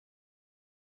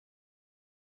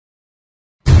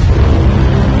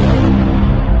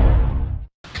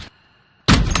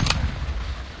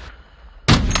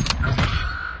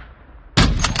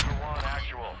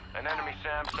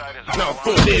Nah,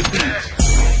 fuck that bitch.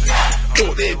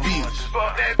 Fuck that bitch.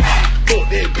 Fuck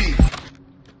that bitch.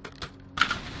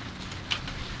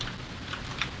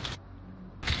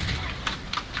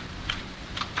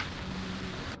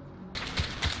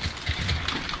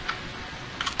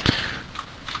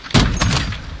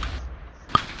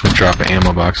 Drop an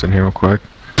ammo box in here real quick.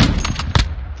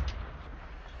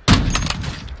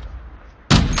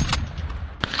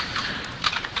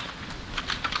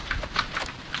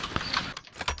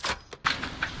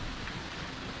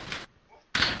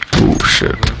 Oh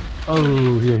shit.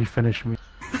 Oh yeah, he finished me.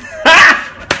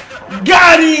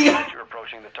 Got him! You're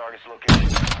approaching the target's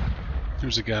location.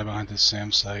 There's a guy behind this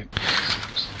SAM site.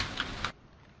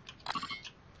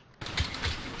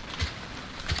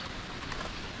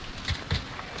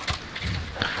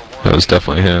 That was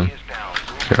definitely him.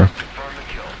 Okay.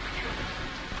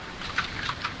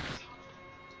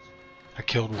 I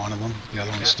killed one of them. The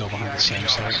other one's still behind the SAM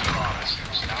site.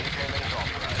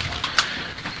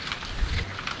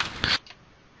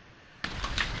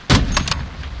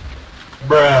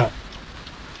 Bruh.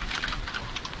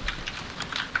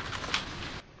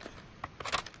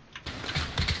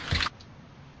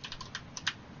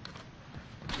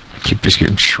 Keep just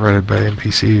getting shredded by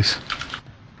NPCs.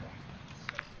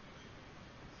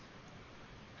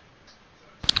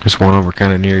 There's one over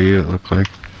kind of near you, it looked like.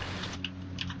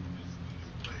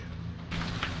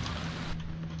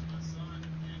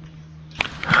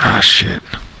 Ah, shit.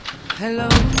 Hello,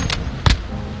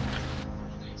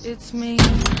 it's me.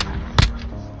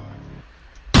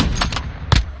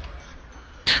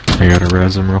 I gotta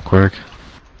res him real quick.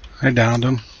 I downed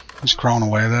him. He's crawling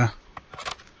away there.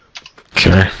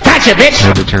 Okay. Gotcha, bitch!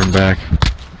 Had to turn back.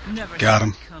 Got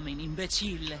him.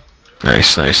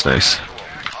 Nice, nice, nice.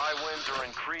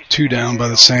 Two down by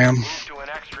the SAM.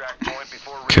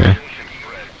 Okay.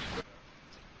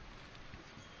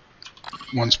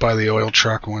 One's by the oil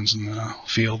truck, one's in the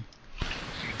field.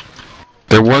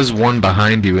 There was one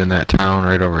behind you in that town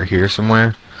right over here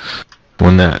somewhere.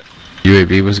 When that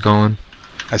UAV was going.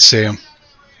 I see him.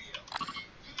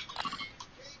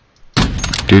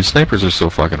 Dude, snipers are so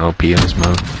fucking OP in this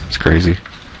mode. It's crazy.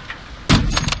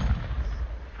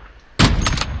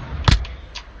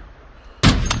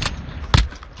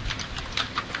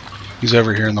 He's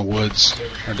over here in the woods.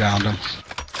 I downed him.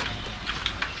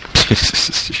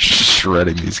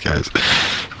 Shredding these guys. I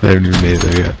haven't even made it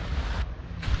there yet.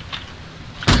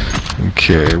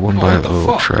 Okay, one by the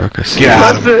little truck. I see.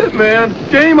 Yeah, that's it, man.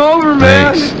 Game over,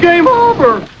 man. Thanks. Game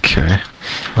over. Okay.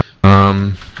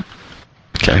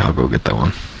 Okay, I'll go get that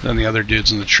one. Then the other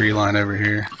dude's in the tree line over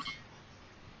here.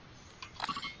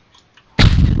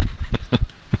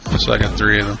 So I got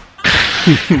three of them.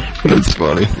 That's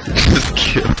funny. Just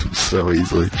killed him so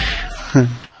easily.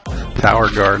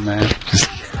 Tower guard, man.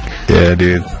 Yeah,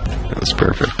 dude. That was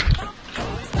perfect.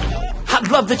 I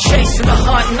love the chase and the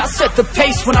hunt, and I set the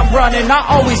pace when I'm running. I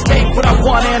always take what I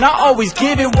want, and I always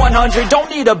give it 100. Don't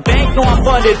need a bank, no, I'm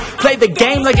funded. Play the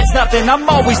game like it's nothing. I'm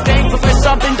always thankful for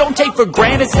something. Don't take for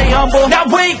granted, stay humble. Now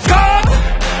wake up!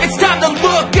 It's time to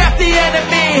look at the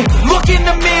enemy. Look in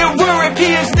the mirror if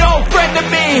he is no friend to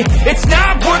me. It's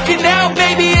not working out,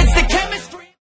 maybe it's the